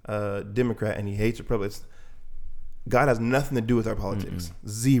is Democrat and he hates Republicans. God has nothing to do with our politics.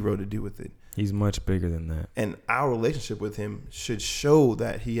 Zero to do with it. He's much bigger than that. And our relationship with him should show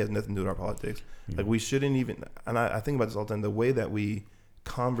that he has nothing to do with our politics. Like, we shouldn't even. And I think about this all the time. The way that we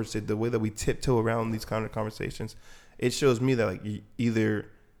conversate, the way that we tiptoe around these kind of conversations, it shows me that like either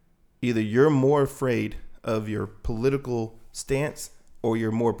you're more afraid of your political stance or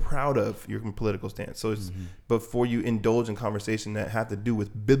you're more proud of your political stance. So it's before you indulge in conversation that have to do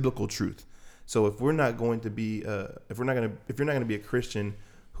with biblical truth. So if we're not going to be if you're not going to be a Christian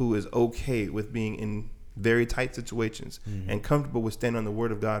who is okay with being in very tight situations and comfortable with standing on the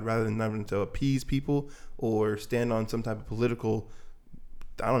word of God rather than having to appease people or stand on some type of political,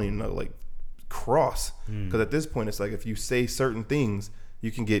 I don't even know, like cross. Because at this point, it's like if you say certain things, you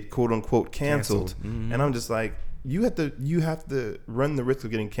can get quote unquote canceled. And I'm just like, you have to run the risk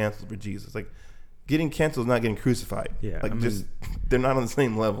of getting canceled for Jesus. Like, getting canceled is not getting crucified. Yeah, like, they're not on the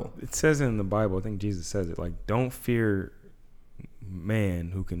same level. It says in the Bible, I think Jesus says it, like, don't fear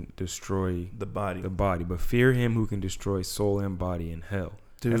man who can destroy the body, but fear him who can destroy soul and body in hell.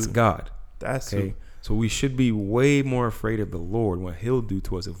 Dude, that's God. That's okay. So we should be way more afraid of the Lord, what He'll do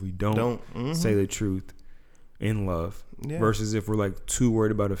to us if we don't say the truth in love, versus if we're like too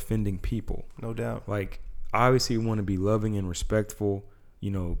worried about offending people. No doubt. Like, obviously, we want to be loving and respectful.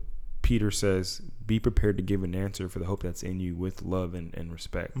 You know, Peter says, be prepared to give an answer for the hope that's in you with love and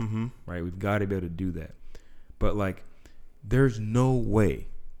respect. Right? We've got to be able to do that. But like, there's no way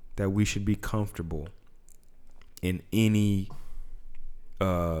that we should be comfortable in any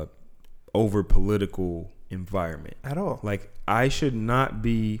over political environment at all. Like, I should not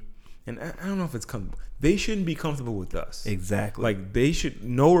be, and I don't know if it's comfortable. They shouldn't be comfortable with us. Exactly. Like, they should,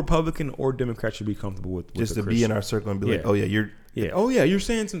 no Republican or Democrat should be comfortable with just to be in our circle and be like, oh yeah, you're. Yeah. Oh yeah, you're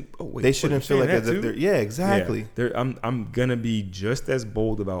saying some. Oh wait. They shouldn't feel like as if they're. Yeah, exactly. Yeah. I'm gonna be just as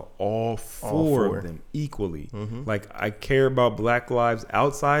bold about all four of them equally. Like, I care about Black lives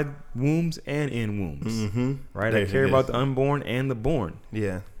outside wombs and in wombs. Right. I care about the unborn and the born.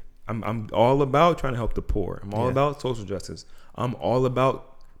 Yeah. I'm all about trying to help the poor. I'm all about social justice. I'm all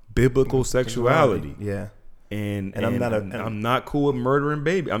about biblical sexuality. Yeah. And I'm not cool with murdering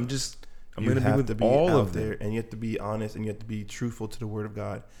baby. I'm going to be all of them. And you have to be honest and you have to be truthful to the word of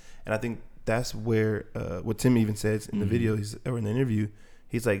God. And I think that's where what Tim even says in the video or in the interview,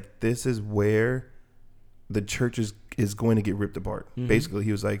 he's like, this is where the church is going to get ripped apart. Basically,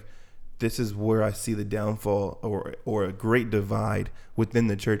 he was like, this is where I see the downfall or a great divide within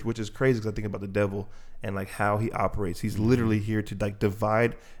the church, which is crazy because I think about the devil and like how he operates. He's literally here to like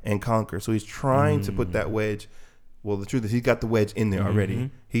divide and conquer. So he's trying to put that wedge. Well, the truth is he's got the wedge in there already.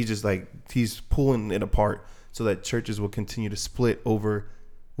 He's just like, he's pulling it apart so that churches will continue to split over,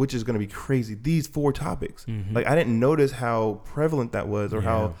 which is going to be crazy. These 4 topics. Like, I didn't notice how prevalent that was or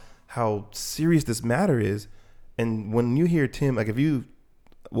how serious this matter is. And when you hear Tim, like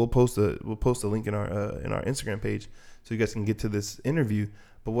we'll post a link in our Instagram page so you guys can get to this interview.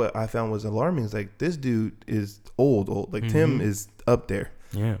 But what I found was alarming is like, this dude is old. Like Tim is up there.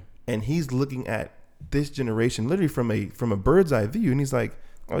 Yeah. And he's looking at this generation literally from a bird's eye view, and he's like,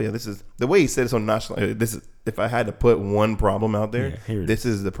 oh yeah, this is the way he said it so nonchalant. This is, if I had to put one problem out there, this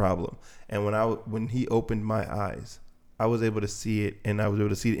is the problem. And when he opened my eyes, I was able to see it, and I was able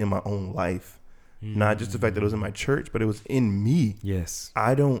to see it in my own life. Not just the fact that it was in my church, but it was in me. Yes.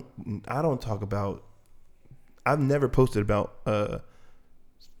 I don't talk about, I've never posted about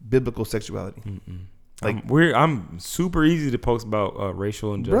biblical sexuality. Like, I'm super easy to post about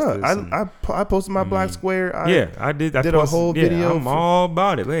racial injustice. Bruh, I posted my Black Square. I did. I did a whole video. I'm all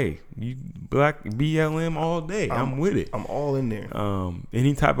about it. Hey, you Black BLM all day. I'm with it. I'm all in there.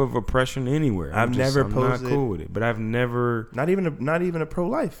 Any type of oppression anywhere. I'm posted. not cool with it. But I've never. Not even a pro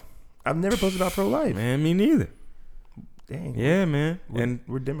life. I've never posted about pro life. Man, me neither. Dang. Yeah, man.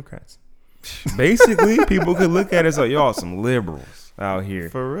 We're Democrats. Basically, people could look at us like, y'all some liberals out here.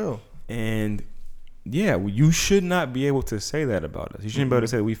 For real. And yeah, you should not be able to say that about us. You shouldn't be able to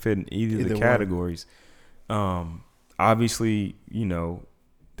say that we fit in either of the categories. Obviously, you know,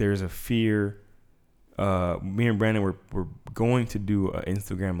 there's a fear. Me and Brandon were going to do an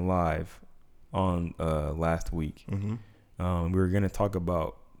Instagram live on last week. We were going to talk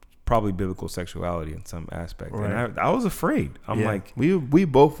about probably biblical sexuality in some aspect. Right. And I was afraid. I'm like, we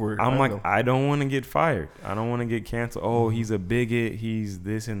both were. I'm like, I don't want to get fired. I don't want to get canceled. Oh, he's a bigot. He's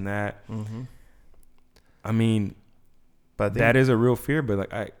this and that. I mean, but that is a real fear.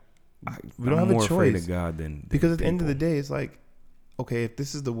 But like, we don't have a choice. Afraid of God than because at the end of the day, it's like, okay, if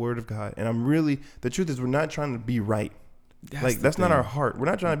this is the word of God, and the truth is, we're not trying to be right. That's not our heart. We're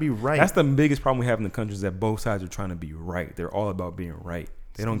not trying to be right. That's the biggest problem we have in the country is that both sides are trying to be right. They're all about being right.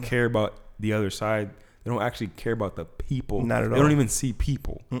 They don't care about the other side. They don't actually care about the people. Not at all. They don't even see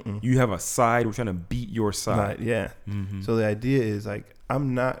people. You have a side. We're trying to beat your side. So the idea is like,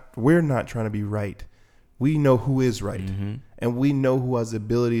 we're not trying to be right. We know who is right. And we know who has the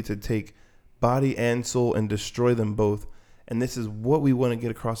ability to take body and soul and destroy them both. And this is what we want to get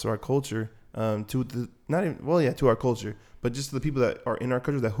across to our culture, to our culture, but just to the people that are in our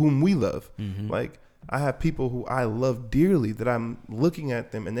culture whom we love. Like, I have people who I love dearly that I'm looking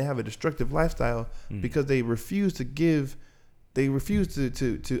at them and they have a destructive lifestyle because they refuse to give. They refuse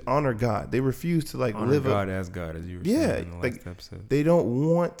to honor God. They refuse to like honor live God as God, as you were saying in the last episode. They don't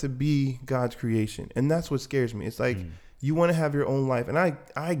want to be God's creation, and that's what scares me. It's like you want to have your own life, and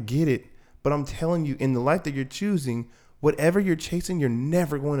I get it, but I'm telling you, in the life that you're choosing, whatever you're chasing, you're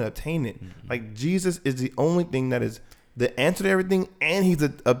never going to obtain it. Like, Jesus is the only thing that is the answer to everything, and he's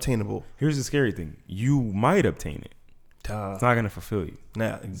obtainable. Here's the scary thing: you might obtain it. It's not going to fulfill you.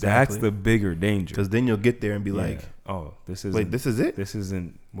 Nah, exactly. That's the bigger danger. Because then you'll get there and be like, "Oh, this is it. This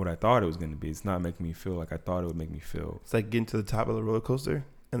isn't what I thought it was going to be. It's not making me feel like I thought it would make me feel." It's like getting to the top of the roller coaster,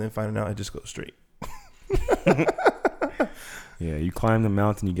 and then finding out it just goes straight. Yeah, you climb the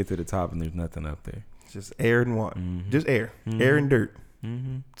mountain, you get to the top, and there's nothing up there. It's just air and water. Mm-hmm. Just air. Mm-hmm. Air and dirt.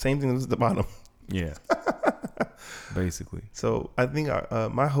 Mm-hmm. Same thing as the bottom. Yeah. Basically. So I think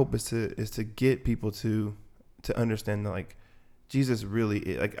my hope is to get people to understand that, like, Jesus really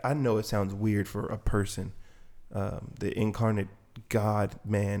is, like, I know it sounds weird for a person, the incarnate God,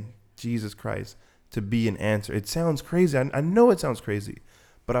 man, Jesus Christ, to be an answer. It sounds crazy. I know it sounds crazy,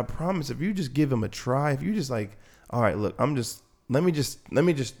 but I promise if you just give him a try, if you just like, all right, look, let me just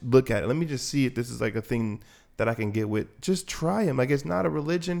look at it. Let me just see if this is like a thing that I can get with. Just try him. Like, it's not a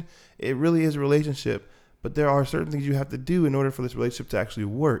religion. It really is a relationship. But there are certain things you have to do in order for this relationship to actually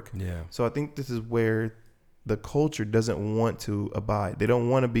work. Yeah. So I think this is where the culture doesn't want to abide. They don't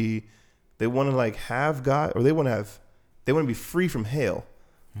want to be, they want to like have God, or they want to be free from hell,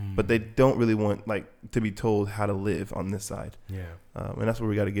 but they don't really want like to be told how to live on this side. Yeah. And that's where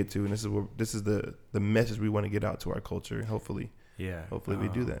we got to get to. And this is the message we want to get out to our culture. Hopefully we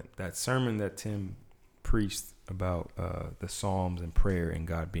do that. That sermon that Tim preached about the Psalms and prayer and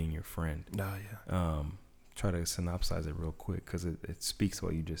God being your friend. Oh, yeah. Try to synopsize it real quick because it speaks to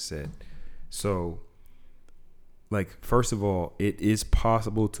what you just said. So, like, first of all, it is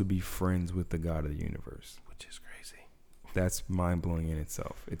possible to be friends with the God of the universe, which is crazy. That's mind-blowing in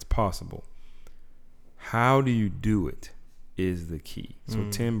itself. It's possible. How do you do it is the key. So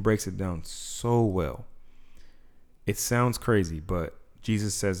Tim breaks it down so well. It sounds crazy, but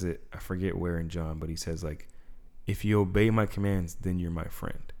Jesus says it, I forget where in John, but he says, like, if you obey my commands, then you're my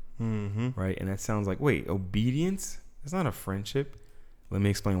friend. Mm-hmm. Right? And that sounds like, wait, obedience? It's not a friendship. Let me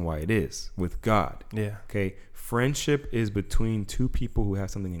explain why it is with God. Yeah. Okay. Friendship is between two people who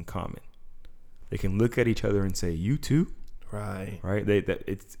have something in common. They can look at each other and say, you too? Right. Right?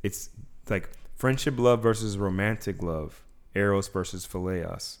 It's like friendship love versus romantic love. Eros versus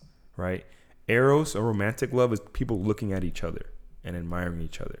phileos. Right? Eros or romantic love is people looking at each other and admiring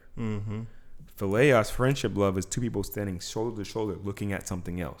each other. Mm-hmm. Phileos, friendship love, is two people standing shoulder to shoulder looking at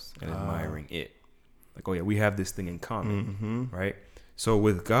something else and admiring it. Like, oh yeah, we have this thing in common, right? So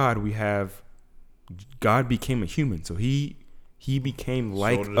with God, God became a human. So he became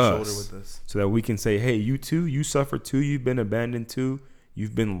like us, so that we can say, hey, you too, you suffer too, you've been abandoned too,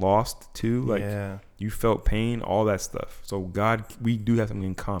 you've been lost too, like you felt pain, all that stuff. So God, we do have something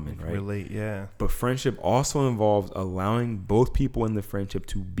in common, right? Relate, yeah. But friendship also involves allowing both people in the friendship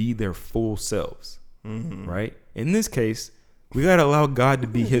to be their full selves, right? In this case, we got to allow God to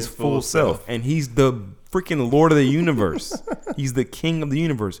be his full self. And he's the freaking Lord of the universe. He's the king of the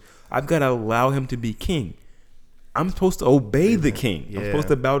universe. I've got to allow him to be king. I'm supposed to obey the king. Yeah. I'm supposed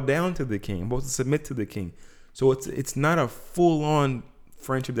to bow down to the king. I'm supposed to submit to the king. So it's not a full-on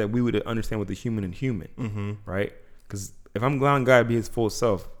friendship that we would understand with the human and human, right? Because if I'm allowing God to be his full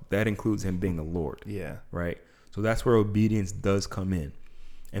self, that includes him being the Lord. Yeah. Right? So that's where obedience does come in.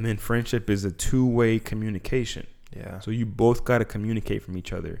 And then friendship is a two-way communication. Yeah. So you both got to communicate from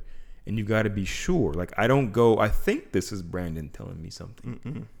each other, and you got to be sure. Like, I think this is Brandon telling me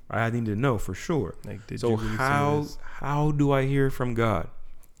something. I need to know for sure. Like, so how do I hear from God?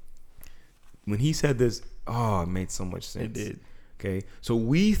 When he said this, it made so much sense. It did. Okay. So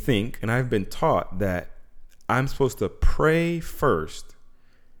we think, and I've been taught that I'm supposed to pray first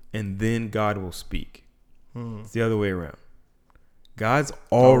and then God will speak. It's the other way around. God's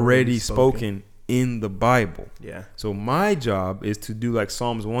already spoken in the Bible. Yeah. So my job is to do like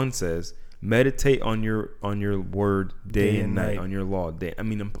Psalms 1 says, meditate on your word day and night, on your law day. I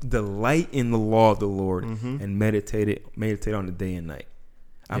mean, delight in the law of the Lord and meditate on it day and night.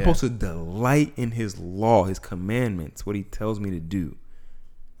 I'm supposed to delight in his law, his commandments, what he tells me to do.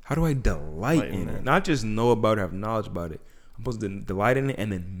 How do I delight in it? Not just know about it, have knowledge about it. I'm supposed to delight in it and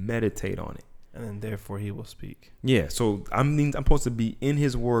then meditate on it. And then therefore he will speak. Yeah, so I'm supposed to be in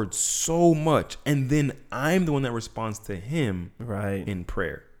his word so much, and then I'm the one that responds to him in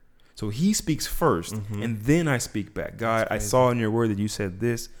prayer. So he speaks first, and then I speak back. God, I saw in your word that you said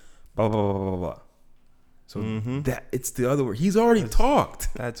this, blah, blah, blah, blah, blah. So that it's the other word. He's already talked.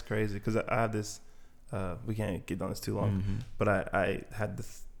 That's crazy, because I have this, we can't get on this too long, but I had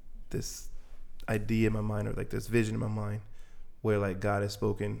this idea in my mind, or like this vision in my mind, where like God has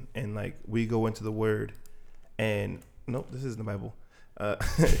spoken, and like we go into the word, and nope, this isn't the Bible.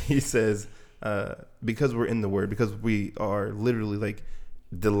 He says, because we're in the word, because we are literally like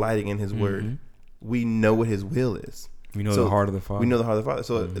delighting in his word, we know what his will is. We know the heart of the Father. We know the heart of the Father.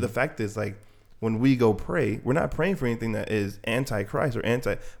 So the fact is, like, when we go pray, we're not praying for anything that is anti-Christ or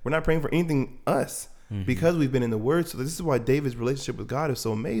we're not praying for anything us. because we've been in the Word. So this is why David's relationship with God is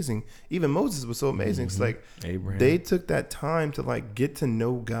so amazing. Even Moses was so amazing. It's like Abraham. They took that time to like get to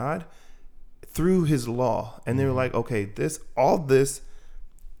know God through His law, and they were like, okay, all this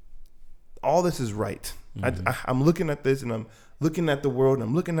is right. I'm looking at this, and I'm looking at the world, and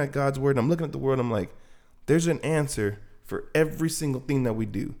I'm looking at God's word, and I'm looking at the world, and I'm like, there's an answer for every single thing that we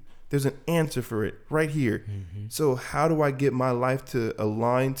do. There's an answer for it right here. So how do I get my life to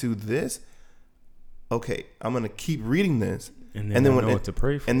align to this? Okay, I'm gonna keep reading this, and then I know what to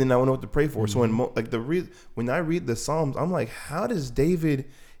pray for. And then I know what to pray for. So when I read the Psalms, I'm like, how does David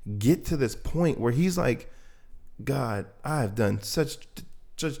get to this point where he's like, God, I have done such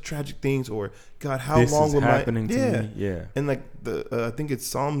tragic things, or God, how long will happening to me? Yeah. And like I think it's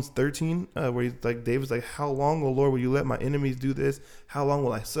Psalms 13 where he's like, David's like, how long, O Lord, will you let my enemies do this? How long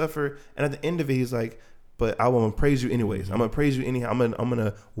will I suffer? And at the end of it, he's like, but I will praise you anyways. I'm gonna praise you anyhow. I'm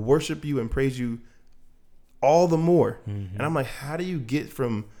gonna worship you and praise you all the more. And I'm like, how do you get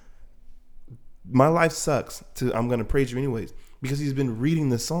from my life sucks to I'm gonna praise you anyways? Because he's been reading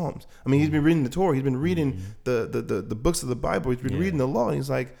the Psalms. I mean, he's been reading the Torah. He's been reading the books of the Bible. He's been reading the law. And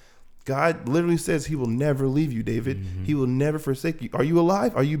he's like, God literally says He will never leave you, David. He will never forsake you. Are you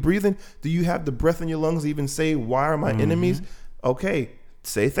alive? Are you breathing? Do you have the breath in your lungs to even say, why are my enemies? Okay,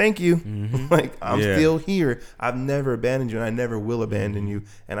 say thank you. Like, I'm still here. I've never abandoned you, and I never will abandon you.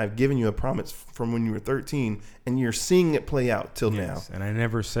 And I've given you a promise from when you were 13, and you're seeing it play out till now. And I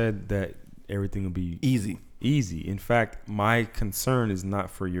never said that everything will be easy. In fact, my concern is not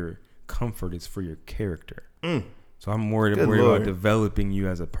for your comfort, it's for your character. So I'm worried about developing you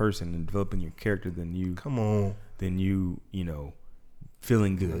as a person and developing your character than you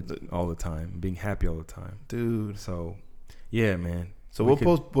feeling good all the time, being happy all the time, dude. So yeah, man. So we're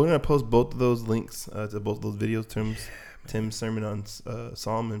gonna post both of those links to both of those videos, Tim's sermon on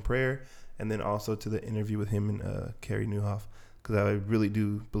Psalm and prayer, and then also to the interview with him and Carey Nieuwhof, because I really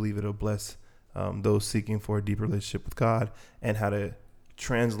do believe it'll bless those seeking for a deeper relationship with God and how to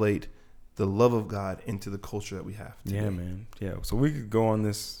translate the love of God into the culture that we have today. Yeah, man. Yeah. So we could go on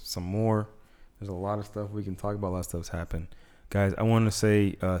this some more. There's a lot of stuff we can talk about. A lot of stuff's happened. Guys, I want to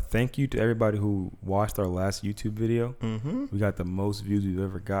say thank you to everybody who watched our last YouTube video. We got the most views we've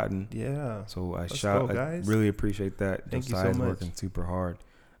ever gotten. Yeah. So I really appreciate that. Thank you so much. Working super hard.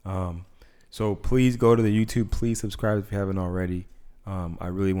 So please go to the YouTube. Please subscribe if you haven't already. I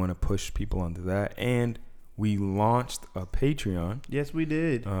really want to push people onto that. And we launched a Patreon. Yes, we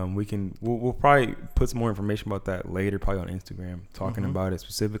did. We'll probably put some more information about that later, probably on Instagram, talking about it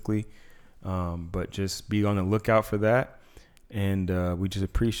specifically. But just be on the lookout for that. And we just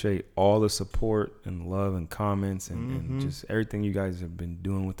appreciate all the support and love and comments and just everything you guys have been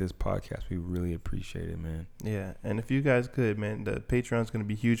doing with this podcast. We really appreciate it, man. Yeah, and if you guys could, man, the Patreon's going to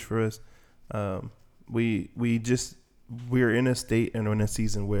be huge for us. We're in a state and in a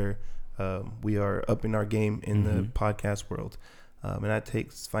season where we are upping our game in the podcast world, and that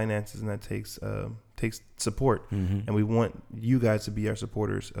takes finances and that takes support. And we want you guys to be our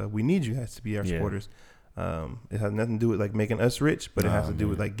supporters. We need you guys to be our supporters. It has nothing to do with like making us rich, but it has to do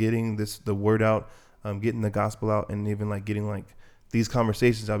with like getting the word out, getting the gospel out, and even like getting like these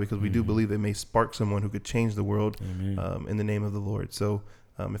conversations out, because we do believe it may spark someone who could change the world in the name of the Lord. So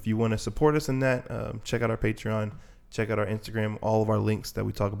if you want to support us in that, check out our Patreon. Check out our Instagram. All of our links that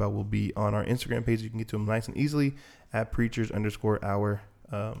we talk about will be on our Instagram page. You can get to them nice and easily at preachers_hour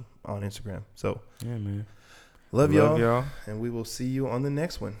on Instagram. So, yeah, man. Love y'all. And we will see you on the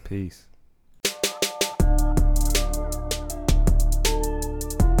next one. Peace.